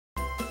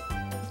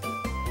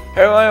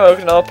Hey everyone,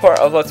 welcome to another part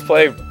of Let's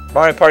Play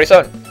Mario Party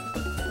 7.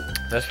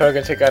 This part we're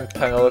going to take on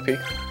Pagoda Peak.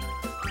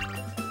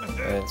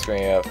 And it's going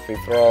to be a free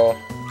for all.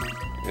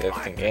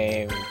 15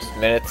 games,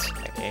 minutes,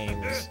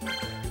 games.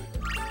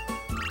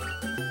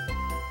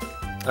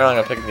 I'm going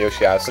to pick the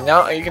Yoshi out. So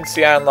now you can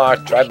see I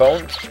unlocked Dry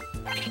Bones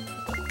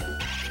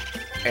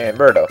and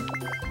Birdo.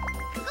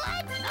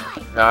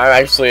 Now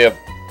I'm actually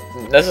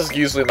this is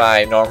usually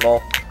my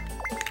normal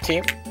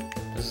team.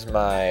 This is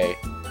my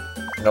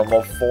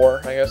normal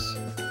 4, I guess.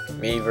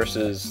 Me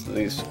versus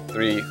these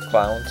 3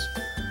 clowns.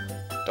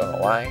 Don't know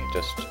why, it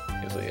just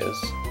usually is.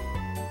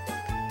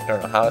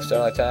 Don't know how it's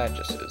done like that, it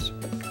just is.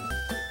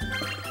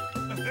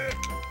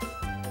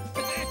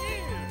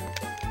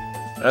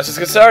 Let's just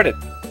get started.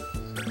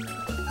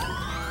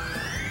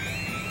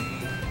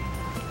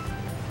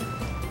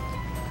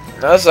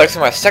 Now this is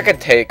actually my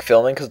second take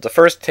filming because the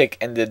first take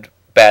ended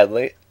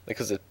badly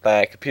because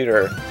my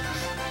computer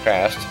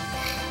crashed.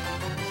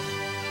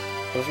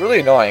 It was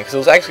really annoying because it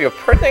was actually a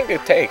pretty dang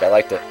good take. I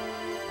liked it.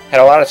 Had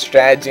a lot of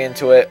strategy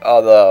into it.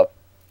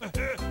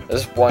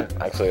 This one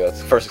actually that's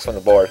the first on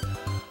the board.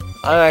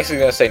 I'm actually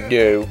gonna say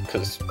no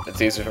because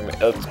it's easier for me.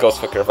 It goes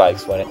quicker if I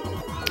explain it.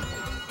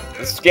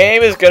 This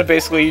game is gonna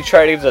basically you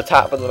try to get to the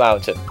top of the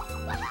mountain.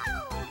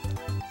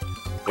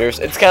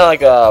 It's kind of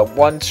like a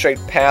one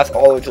straight path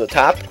all the way to the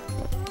top.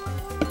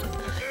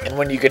 And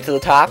when you get to the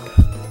top,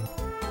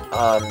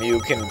 you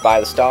can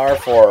buy the star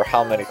for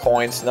how many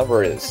coins the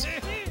number is.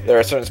 There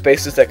are certain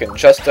spaces that can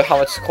adjust to how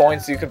much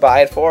coins you can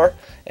buy it for,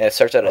 and it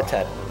starts out at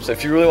 10. So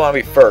if you really want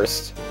to be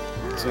first,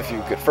 so if you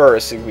get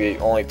first, you can be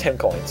only 10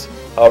 coins.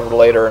 However,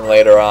 later and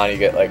later on, you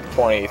get like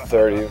 20,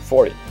 30,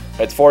 40.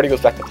 Right, 40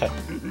 goes back to 10.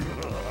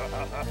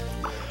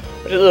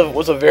 Which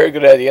was a very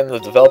good idea on the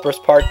developer's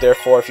part.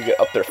 Therefore, if you get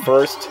up there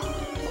first,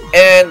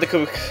 and the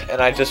Kook,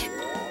 and I just.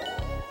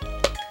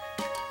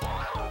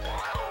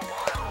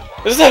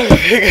 This is a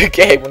very good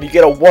game when you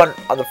get a 1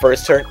 on the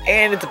first turn,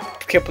 and it's a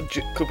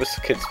Koopa's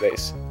kid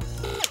space.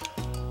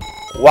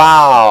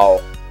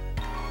 Wow.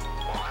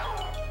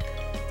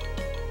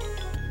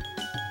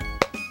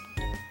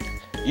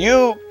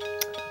 You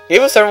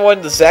gave us everyone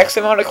the exact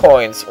same amount of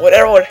coins when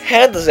everyone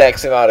had the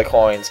exact same amount of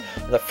coins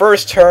in the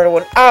first turn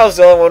when I was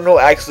the only one who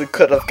actually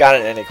could have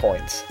gotten any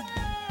coins.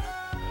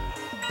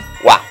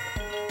 Wow.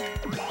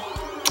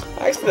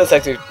 Actually, that's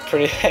actually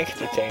pretty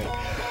entertaining.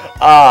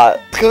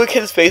 Koopa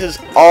Kid spaces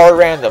are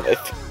random. If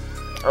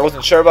I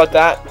wasn't sure about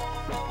that,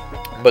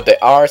 but they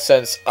are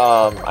since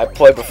I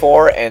played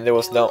before and there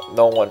was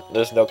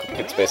there's no Koopa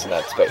Kid space in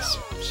that space,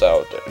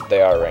 so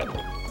they are random.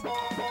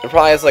 It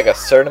probably has like a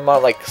certain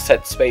amount like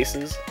set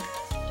spaces.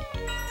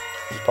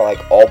 It's probably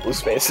like all blue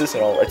spaces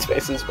and all red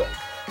spaces, but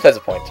that's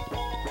the point.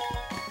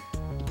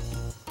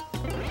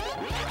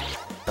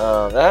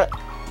 That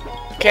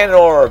cannon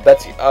orb.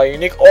 That's a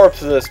unique orb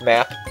to this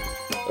map.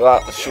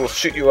 She will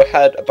shoot you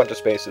ahead a bunch of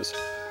spaces.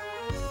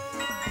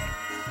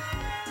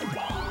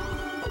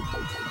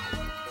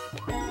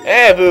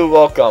 Hey, Boo,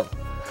 welcome.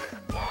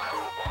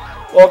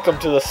 Welcome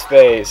to the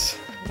space.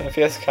 And if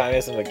he has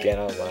communism again,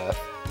 I'll laugh.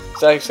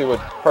 This actually would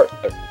hurt.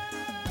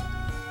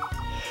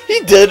 He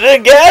did it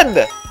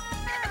again!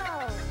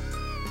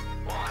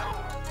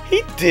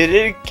 He did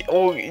it.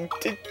 Oh, he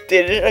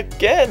did it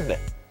again.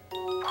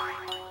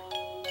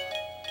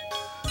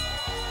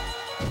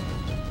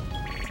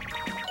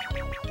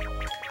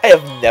 I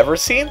have never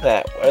seen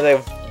that, where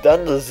they've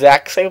done the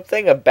exact same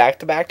thing in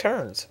back-to-back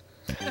turns.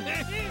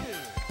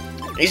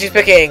 Easy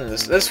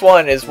pickings. This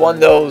one is one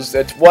of those,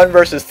 it's 1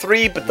 versus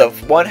 3, but the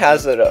 1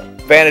 has an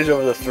advantage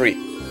over the 3.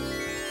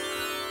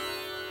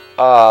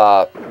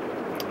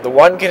 The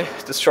 1 can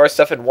destroy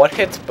stuff in 1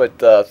 hit, but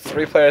the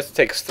 3 players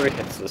takes 3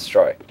 hits to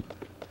destroy.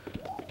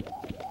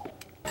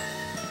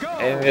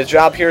 And the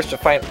job here is to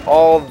find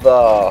all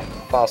the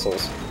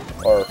fossils,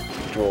 or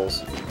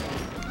jewels,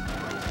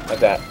 like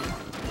that.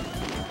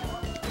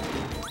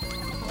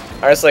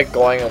 I just like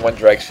going in one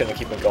direction and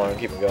keep it going and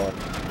keep it going.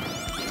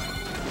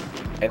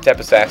 And tap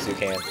as fast as you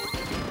can.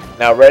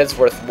 Now red is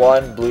worth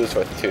 1, blue is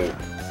worth 2.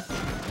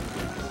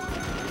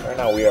 Right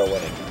now we are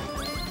winning.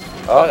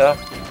 Oh no,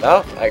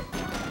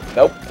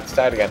 nope, it's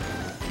tied again.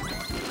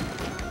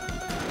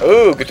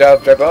 Ooh, good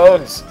job, Dry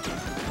Bones.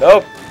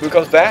 Nope, who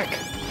comes back?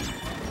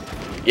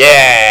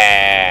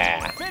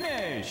 Yeah!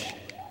 Finish!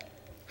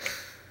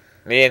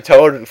 Me and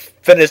Toad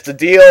finished the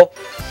deal,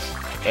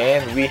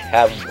 and we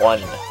have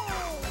won.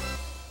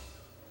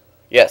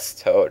 Yes,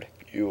 Toad,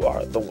 you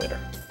are the winner.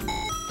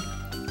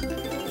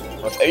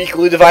 Once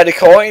equally divided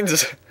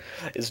coins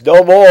is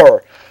no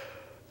more.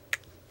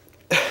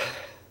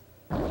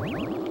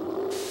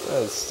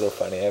 That's still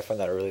funny. I find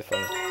that really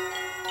funny.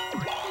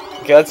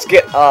 Okay, let's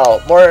get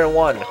more than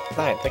 1. 9,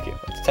 thank you.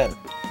 That's 10.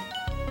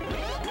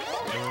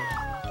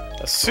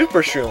 A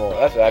super shroom.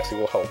 That actually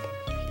will help.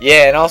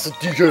 Yeah, and also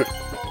DK. I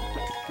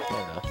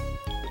don't know.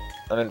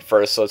 I'm in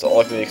first, so it's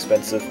all gonna be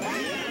expensive.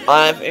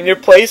 And you're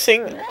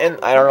placing, and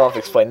I don't know if I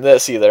explained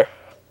this either.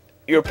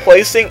 You're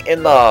placing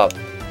in the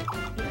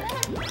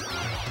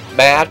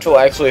match will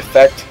actually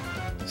affect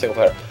single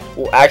player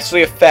will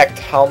actually affect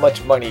how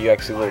much money you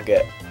actually will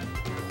get.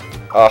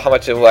 how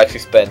much it will actually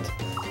spend,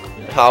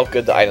 and how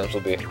good the items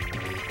will be.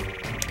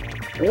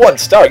 1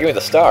 star, give me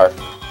the star.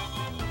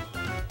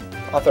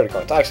 Oh, 30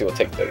 coins. Actually, we'll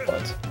take 30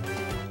 coins.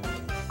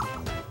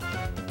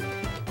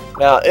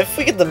 Now, if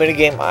we get the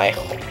minigame, I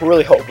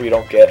really hope we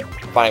don't get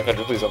Vine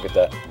Country. Please don't get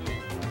that.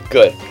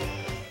 Good.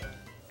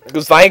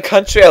 Because Vine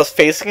Country, I was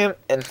facing him,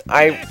 and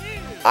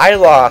I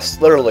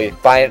lost literally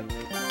by an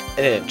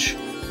inch.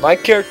 My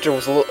character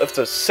was a little. If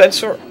the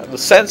sense,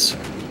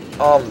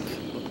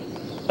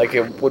 like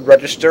it would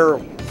register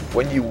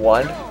when you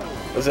won,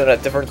 was in a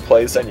different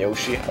place than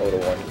Yoshi, I would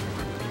have won.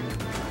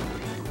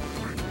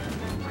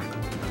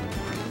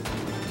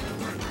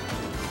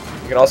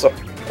 You can also.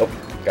 Oh,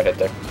 got hit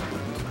there.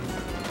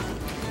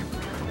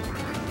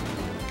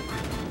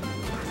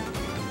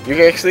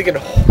 You actually can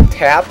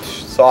tap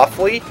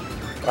softly,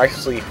 or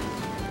actually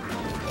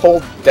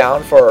hold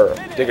down for a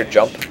bigger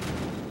jump.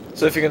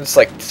 So if you can just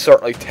like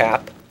certainly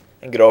tap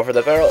and get over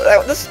the barrel,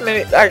 this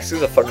actually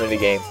is a fun mini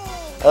game.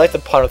 I like the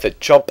pun with it,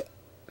 Jump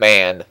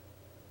Man.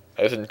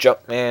 I was in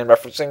Jump Man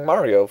referencing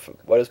Mario, for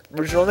what his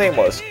original name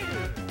was.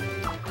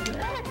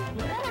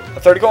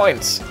 30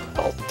 coins.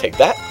 I'll take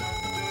that.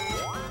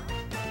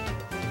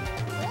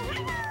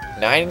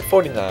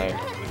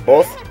 9.49.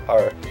 Both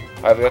are.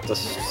 I've got the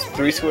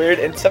 3 squared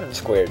and 7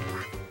 squared.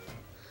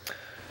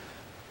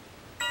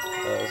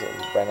 That was a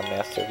random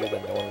math trivia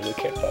that no one really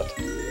cared about.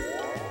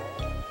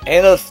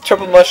 And the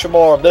triple mushroom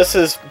orb. This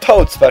is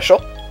Toad's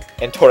special,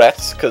 and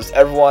Tourette's, because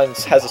everyone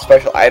has a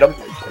special item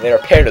and they are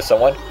paired to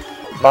someone.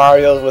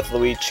 Mario with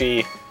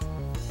Luigi.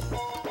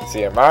 Let's see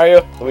here.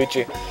 Mario,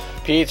 Luigi,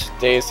 Peach,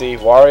 Daisy,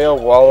 Wario,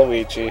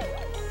 Waluigi.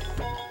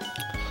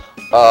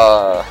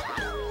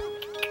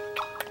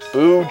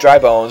 Boo, Dry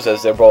Bones,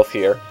 as they're both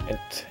here,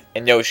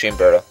 and Yoshi and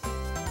Berta.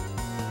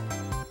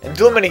 And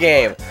duel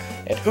minigame.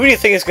 And who do you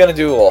think is gonna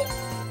duel?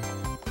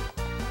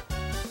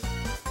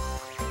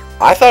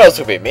 I thought it was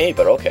gonna be me,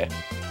 but okay.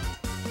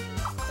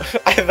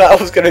 I thought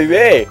it was gonna be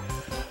me.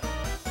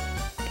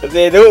 If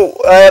they knew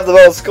I have the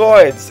most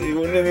coins, you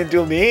wouldn't even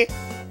do me?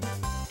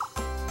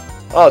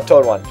 Oh,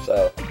 Toad won,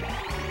 so.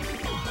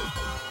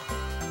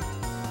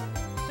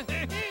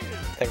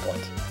 10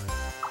 coins.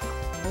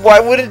 Why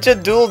wouldn't you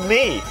duel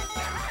me?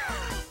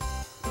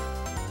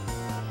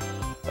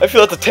 I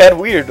feel it's a tad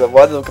weird that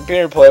why the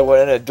computer player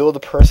went in and duel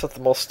the person with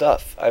the most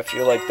stuff. I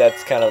feel like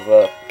that's kind of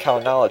a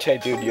common knowledge. Hey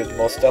dude, you have the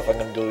most stuff, I'm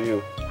gonna duel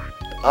you.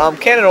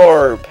 Cannon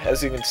Orb.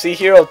 As you can see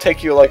here, it'll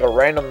take you like a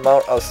random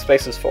amount of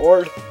spaces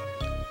forward.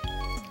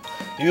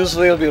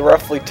 Usually it'll be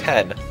roughly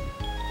 10.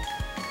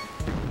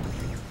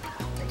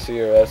 Let's see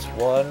here, that's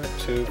 1,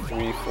 2,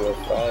 3, 4,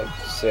 5,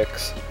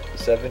 6,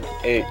 7,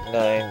 8,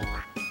 9,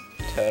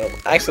 10.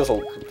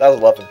 Actually, that was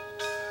 11.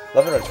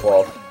 11 or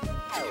 12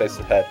 spaces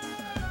ahead.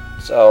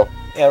 So,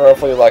 yeah,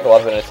 roughly like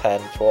 11 to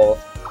 10, 12.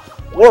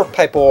 Warp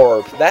Pipe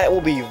Orb. That will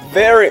be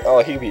very.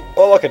 Oh, he'll be.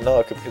 Oh, look,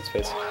 another computer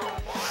space.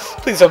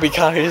 Please don't be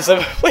communism.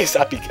 Please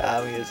not be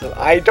communism.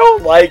 I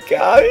don't like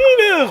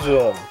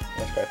communism.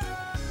 Okay.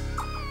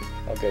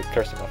 Okay,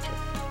 curse him after.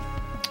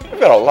 We've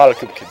got a lot of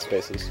Koopa Kid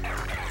spaces.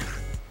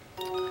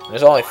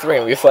 There's only 3,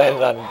 and we've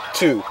landed on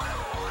 2.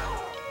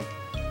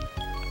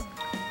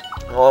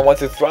 Only 1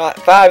 through 5.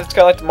 It's kind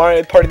of like the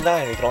Mario Party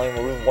 9. We can only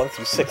move 1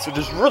 through 6, which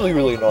is really,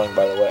 really annoying,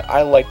 by the way.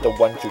 I like the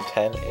 1 through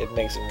 10. It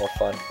makes it more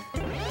fun.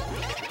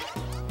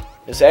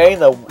 Just adding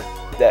that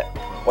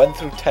 1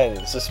 through 10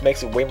 just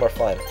makes it way more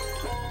fun.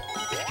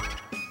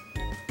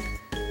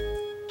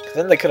 Because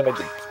then they could have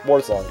made the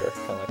boards longer,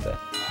 kind of like that.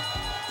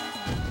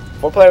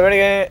 4-player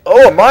minigame.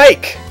 Oh, a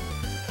mic!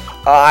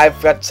 I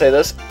forgot to say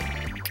this.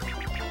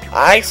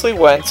 I actually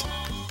went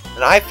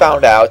and I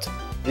found out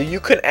that you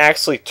can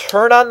actually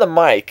turn on the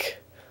mic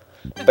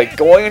by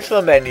going into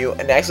the menu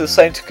and actually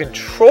assign to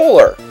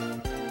controller.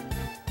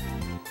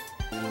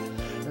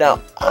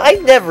 Now, I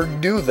never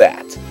knew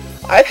that.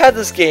 I've had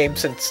this game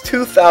since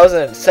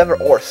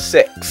 2007 or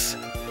 6.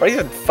 Or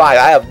even 5.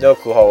 I have no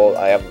clue how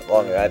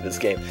long I had this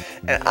game.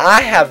 And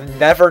I have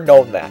never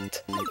known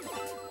that.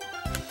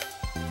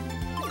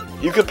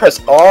 You can press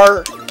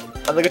R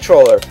on the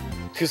controller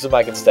to use the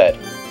mic instead.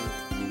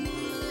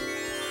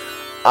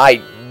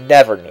 I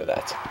never knew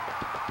that.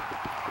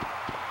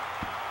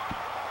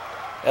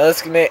 Now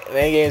this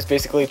minigame is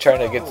basically trying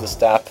to get to the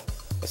stop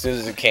as soon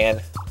as you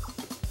can.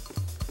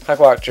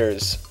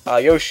 Clockwatchers,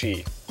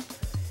 Yoshi.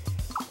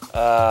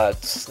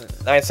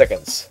 9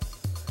 seconds.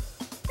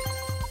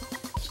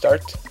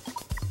 Start.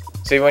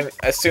 See,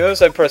 as soon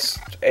as I press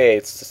A,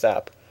 it's to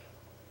stop.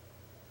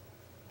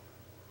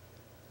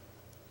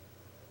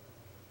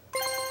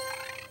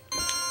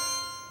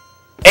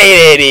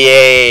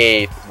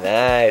 $8.88.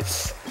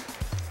 Nice.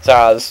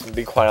 Sorry, this would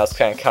be quiet. I was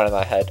kind of counting in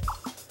my head.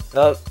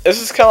 No,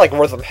 this is kind of like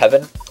Rhythm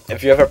Heaven.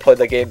 If you ever played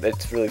that game,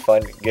 it's really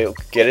fun. Get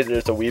it?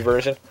 There's a Wii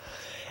version.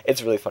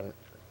 It's really fun.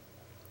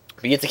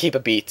 But you have to keep a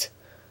beat.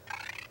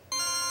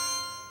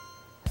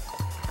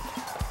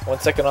 1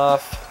 second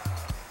off.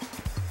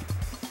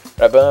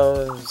 Red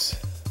Bones.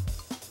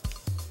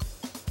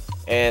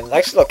 And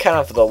actually, they'll count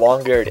off the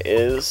longer it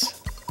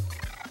is,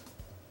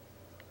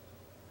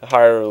 the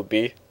harder it will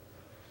be.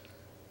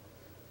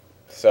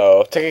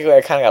 So technically,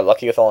 I kind of got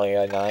lucky with only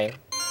 9.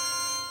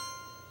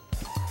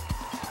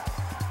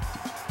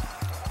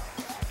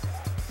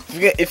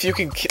 If you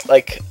can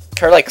like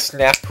try to like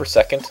snap per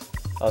second,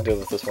 I'll deal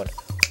with this one.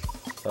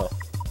 Oh.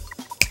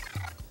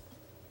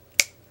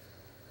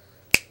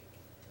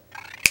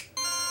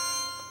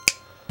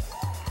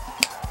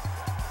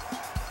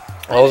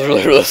 I was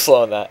really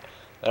slow on that.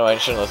 No, I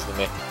shouldn't listen to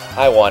me.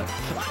 I won.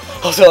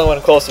 I was the only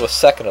one close to a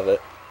second of it.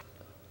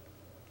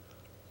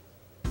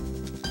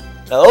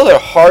 Now those are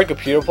hard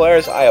computer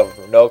players. I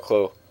have no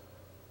clue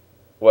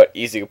what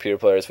easy computer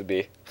players would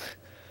be.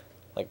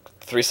 Like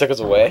 3 seconds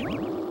away.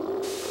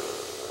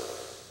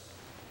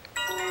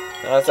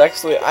 Now it's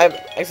actually, I'm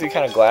actually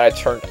kind of glad I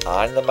turned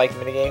on the mic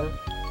minigame,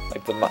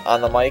 like on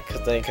the mic,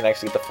 because then you can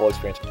actually get the full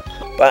experience.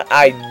 But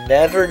I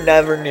never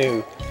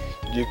knew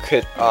you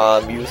could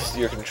use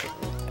your control,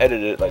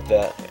 edit it like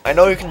that. I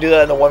know you can do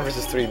that in the 1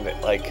 vs 3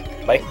 like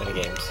mic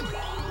minigames.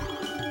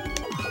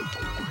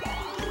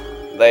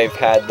 They've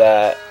had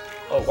that.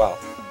 Oh wow,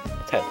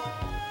 10.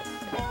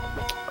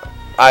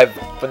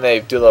 When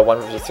they do the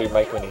 1 vs 3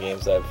 mic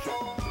minigames,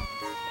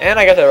 and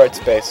I got that right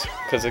space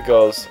because it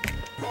goes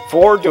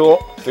 4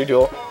 dual, 3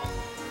 dual,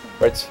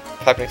 right,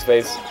 typing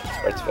space,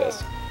 right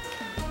space.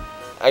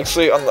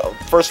 Actually, on the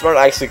first run,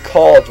 I actually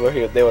called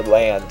where they would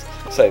land.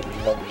 So I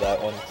remember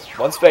that one.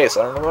 1 space.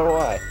 I don't remember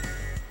why.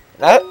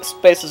 That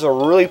space is a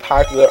really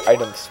popular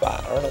item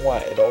spot. I don't know why.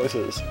 It always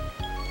is.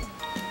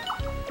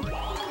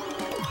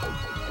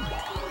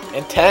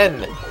 And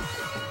 10.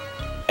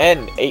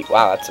 And 8.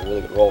 Wow, that's a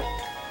really good roll.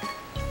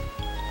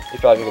 You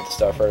probably get the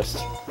star first.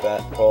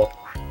 That roll.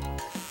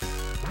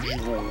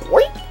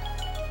 Wait.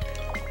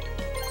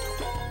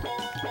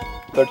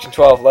 13,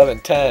 12, 11,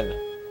 10.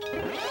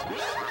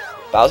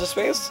 Bowser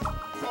space?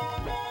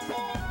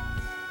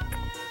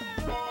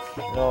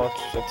 No,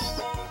 it's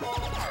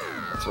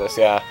this.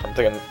 Yeah, I'm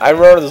thinking. I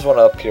wrote this one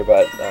up here,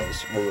 but I'll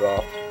just move it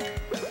off.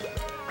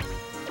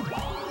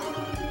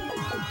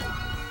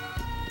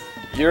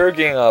 You're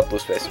getting a blue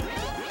space.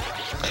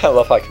 I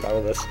love how I can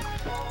remember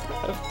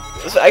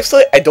this.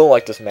 Actually, I don't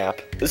like this map.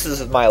 This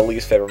is my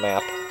least favorite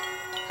map.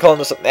 I'm calling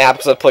this a map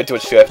because I've played too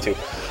much 2F2.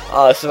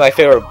 This is my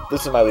favorite.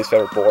 This is my least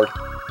favorite board.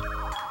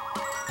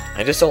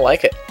 I just don't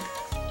like it.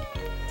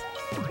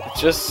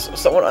 It's just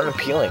somewhat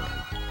unappealing.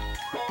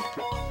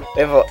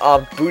 They have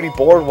a booty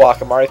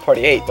boardwalk in Mario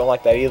Party 8. Don't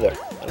like that either.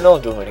 I don't know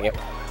I'm doing a minigame.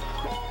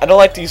 I don't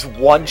like these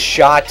one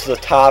shot to the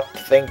top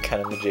thing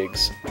kind of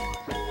jigs.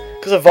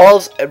 Because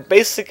evolves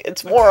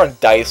it's more on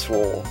dice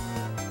roll.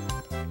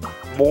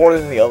 More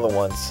than the other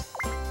ones.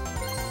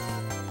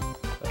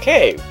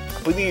 Okay,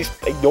 completely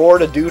ignore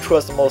the dude who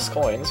has the most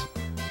coins.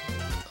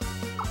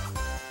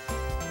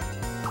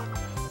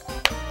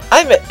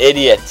 I'm an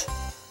idiot.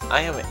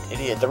 I am an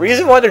idiot. The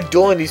reason why they're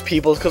dueling these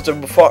people is because they're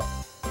before.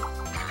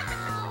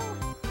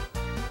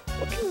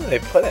 What can they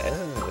put an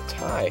end in the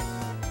tie?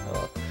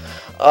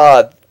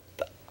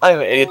 I'm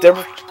an idiot.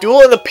 They're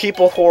dueling the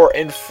people who are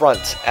in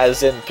front,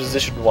 as in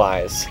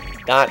position-wise,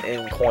 not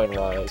in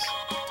coin-wise.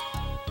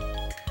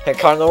 And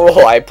Cardinal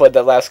Roll, I played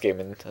that last game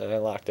and I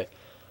locked it.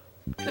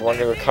 You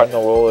wonder what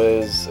Cardinal Roll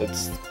is?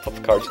 It's flip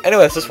the cards.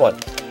 Anyways, this one.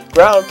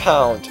 Ground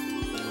Pound.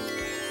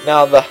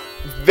 Now, the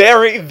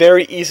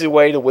very easy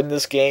way to win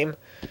this game,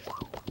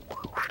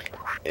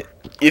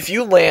 if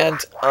you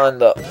land on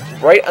the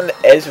right on the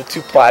edge of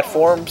 2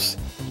 platforms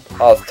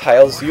of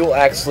tiles, you'll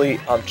actually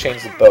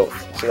change the both.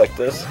 So like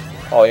this.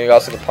 Oh, you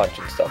also can punch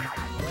and stuff.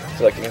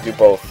 So like you can do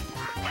both.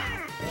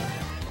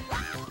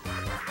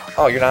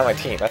 Oh, you're not on my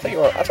team. I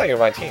thought you were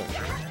my team.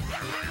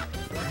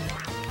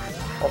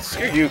 Well,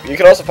 screw you. You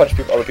can also punch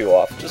other people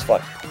off, which is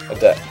fun. Like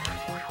that.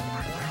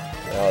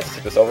 Now let's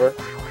take this over.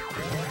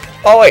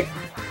 Oh wait,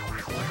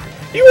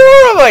 you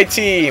were on my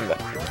team.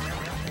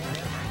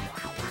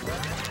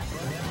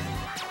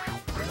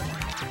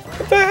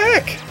 What the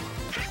heck?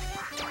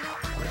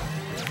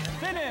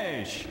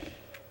 Finish.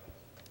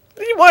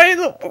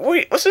 Why?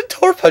 Wait, wasn't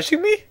Tor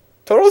punching me?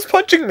 Tor was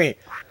punching me.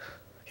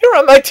 You're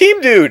on my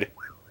team, dude.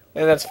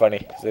 And that's funny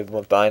because they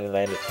went behind and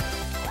landed.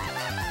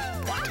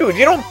 Dude,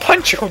 you don't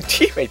punch your own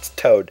teammates,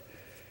 Toad.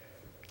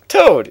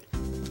 Toad.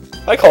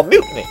 I call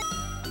mutiny.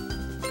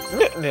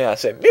 Mutiny, I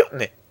say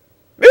mutiny.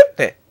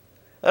 Mutiny.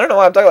 I don't know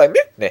why I'm talking like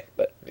mutiny,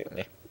 but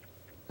mutiny.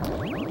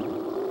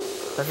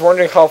 If you're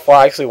wondering how far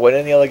I actually went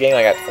in the other game,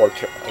 I got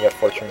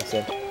 4 turns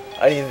in.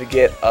 I need to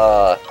get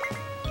I'm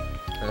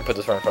gonna put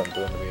this right in front of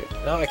the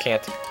No, I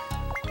can't.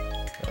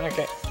 I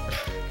can't.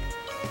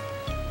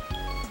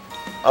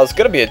 I was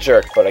gonna be a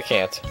jerk, but I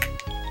can't.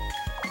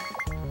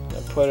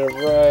 I'll put it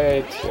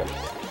right here.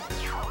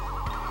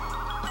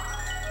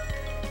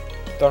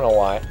 Don't know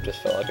why,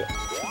 just felt like it.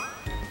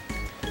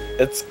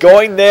 It's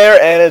going there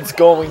and it's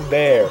going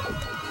there.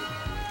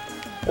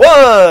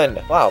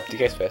 1! Wow,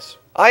 DK space.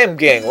 I am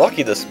getting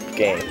lucky this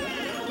game.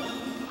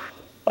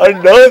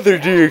 Another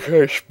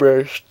DK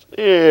space.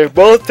 Yeah,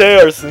 both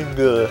players in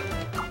the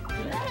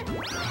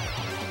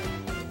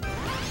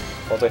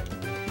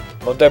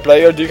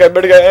multiplayer DK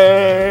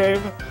minigame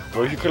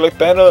where you collect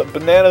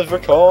bananas for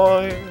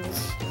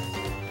coins.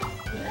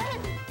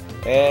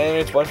 And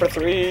it's 1 for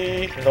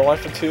 3, no 1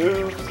 for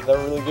 2, because it's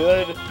never really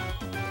good.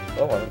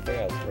 Oh, 1 for 3,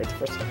 I was right the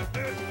first time.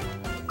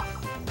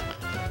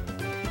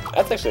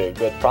 That's actually a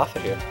good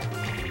profit here.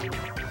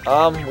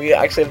 We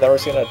actually have never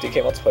seen a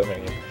DK multiplayer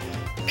minigame.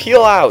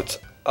 Peel out!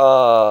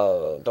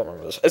 Don't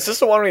remember this. Is this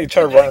the one where you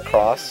try to run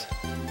across?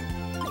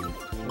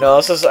 No,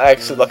 this is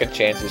actually luck and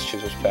chances,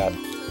 choose which path.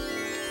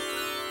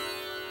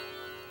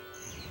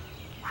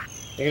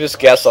 You can just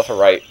guess left or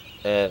right,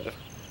 and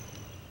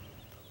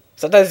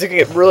sometimes you can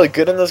get really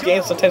good in this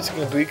game, sometimes you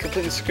can be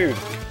completely screwed.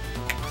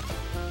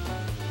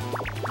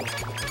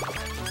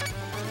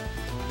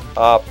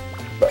 Right,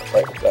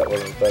 that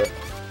wasn't better.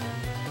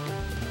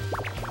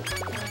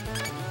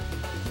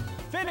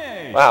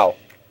 Finish. Wow.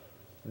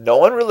 No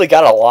one really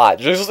got a lot.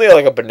 There's usually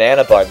like a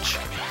banana bunch,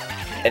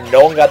 and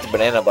no one got the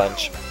banana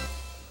bunch.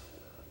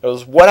 There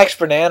was 1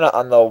 extra banana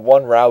on the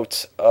one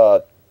route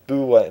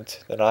Boo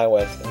went, then I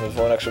went, and there was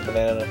 1 extra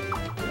banana.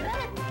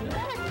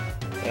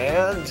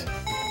 And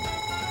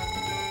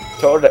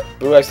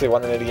Boo actually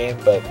won the minigame,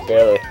 but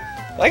barely.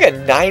 I got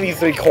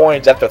 93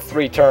 coins after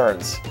 3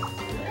 turns.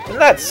 I'm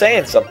not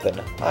saying something.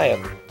 I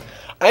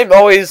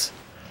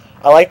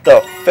like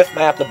the 5th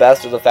map the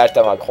best, or the fact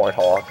that I'm a coin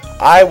hog.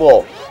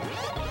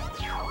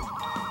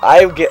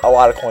 I get a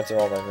lot of coins in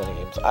all my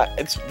minigames.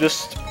 It's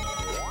just,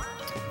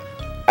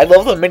 I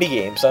love the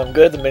minigames. I'm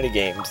good at the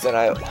minigames, and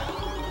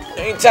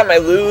anytime I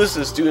lose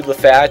is due to the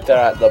fact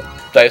that the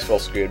dice roll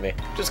screwed me.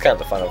 Just kind of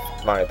the fun of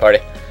Mario Party.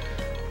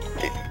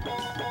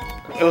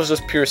 It was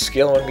just pure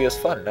skill and wouldn't be as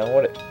fun, now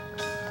would it?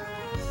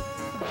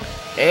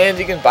 And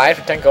you can buy it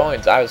for 10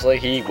 coins. Obviously,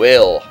 he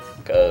will,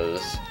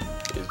 because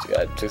he's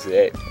got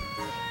 68.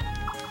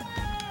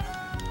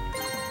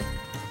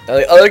 Now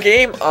the other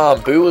game,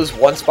 Boo was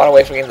 1 spot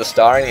away from getting the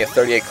star, and he had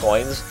 38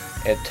 coins.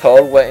 And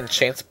Toad went and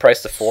changed the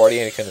price to 40,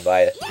 and he couldn't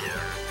buy it.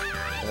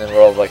 And then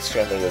we're all like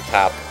scrambling to the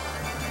top,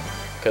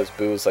 because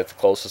Boo was like the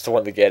closest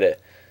one to get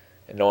it,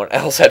 and no one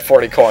else had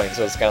 40 coins.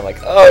 So it's kind of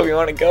like, oh, you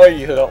want to go?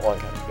 You don't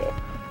want to go.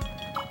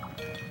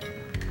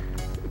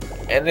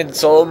 And in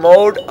solo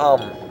mode,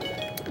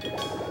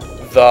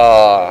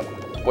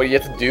 what you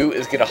have to do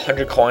is get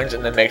 100 coins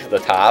and then make it to the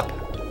top.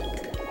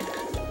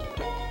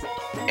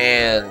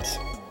 And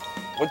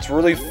what's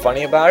really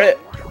funny about it?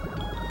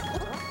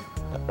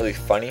 Not really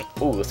funny.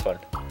 Ooh, that's fun.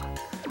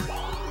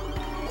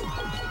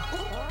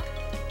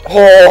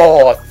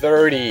 Oh,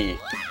 30.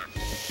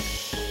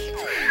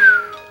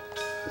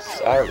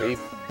 Sorry.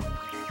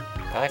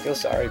 I feel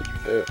sorry,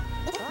 Boo.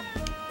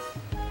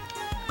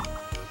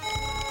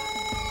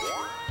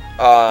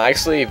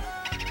 Actually,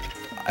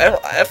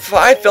 if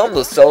I filmed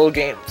the solo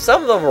game,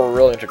 some of them were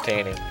really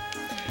entertaining.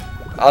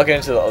 I'll get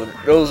into the.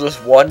 There was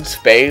this one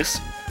space.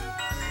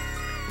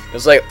 It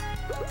was like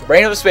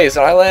random space,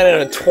 and I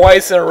landed in it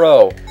twice in a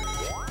row.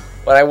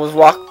 When I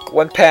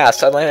went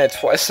past, I landed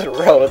twice in a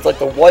row. It's like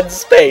the one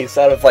space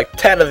out of like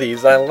 10 of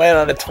these, and I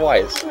landed on it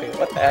twice. I mean,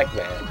 what the heck,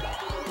 man?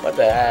 What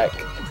the heck?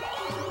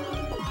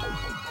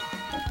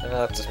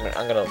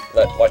 I'm gonna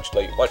watch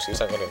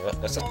these. I'm gonna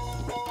listen.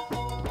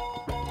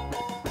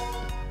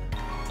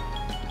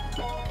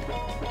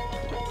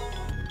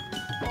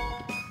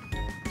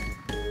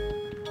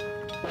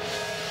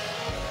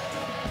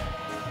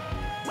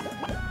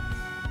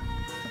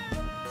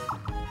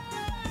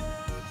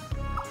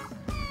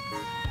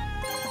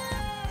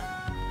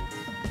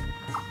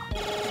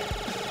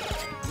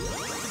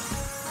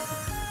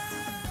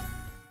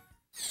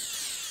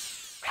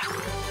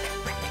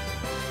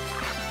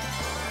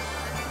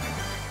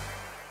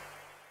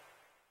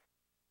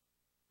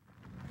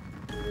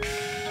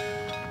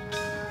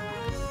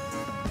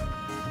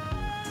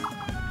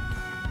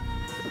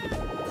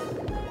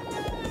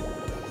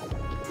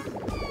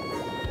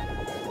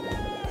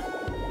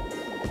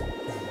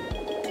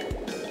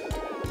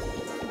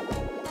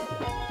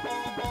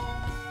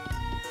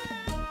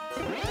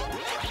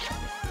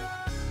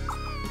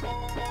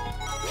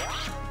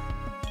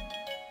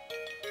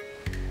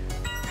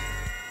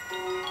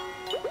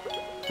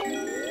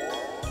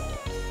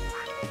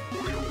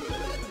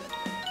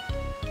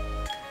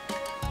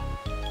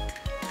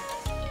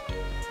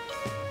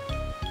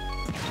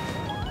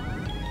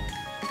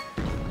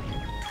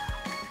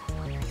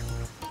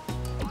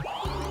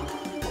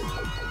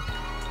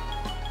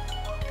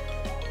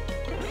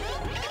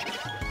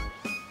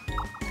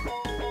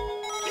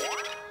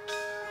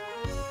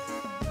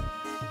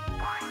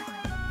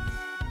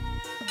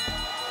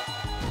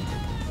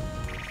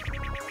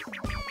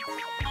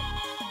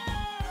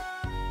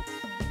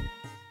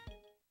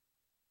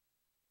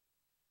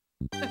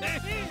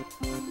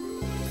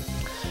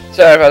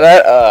 Sorry about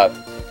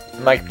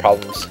that, mic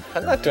problems.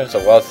 I'm not doing so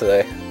well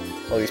today.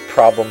 All these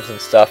problems and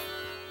stuff.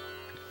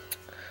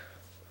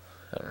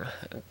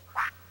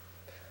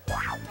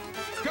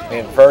 The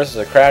inverse,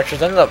 the crashes,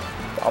 then the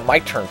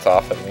mic turns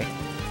off at me.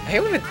 I hate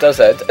when it does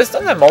that. It's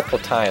done that multiple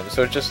times,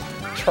 so it just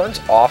turns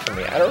off at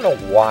me. I don't know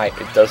why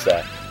it does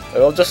that.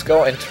 It'll just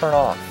go and turn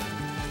off.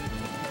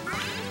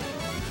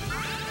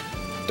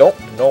 Don't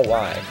know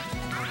why.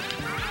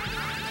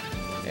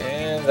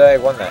 And I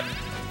won that.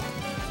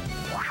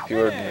 If you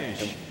were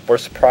were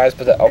surprised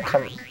by the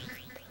outcome.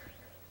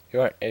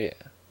 You are an idiot.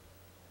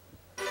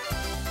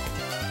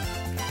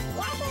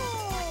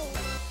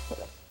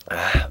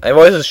 I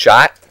was a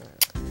shot.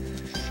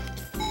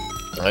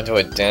 I went to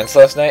a dance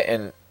last night,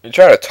 and you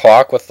try to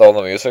talk with all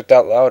the music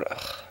that loud.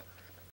 Ugh.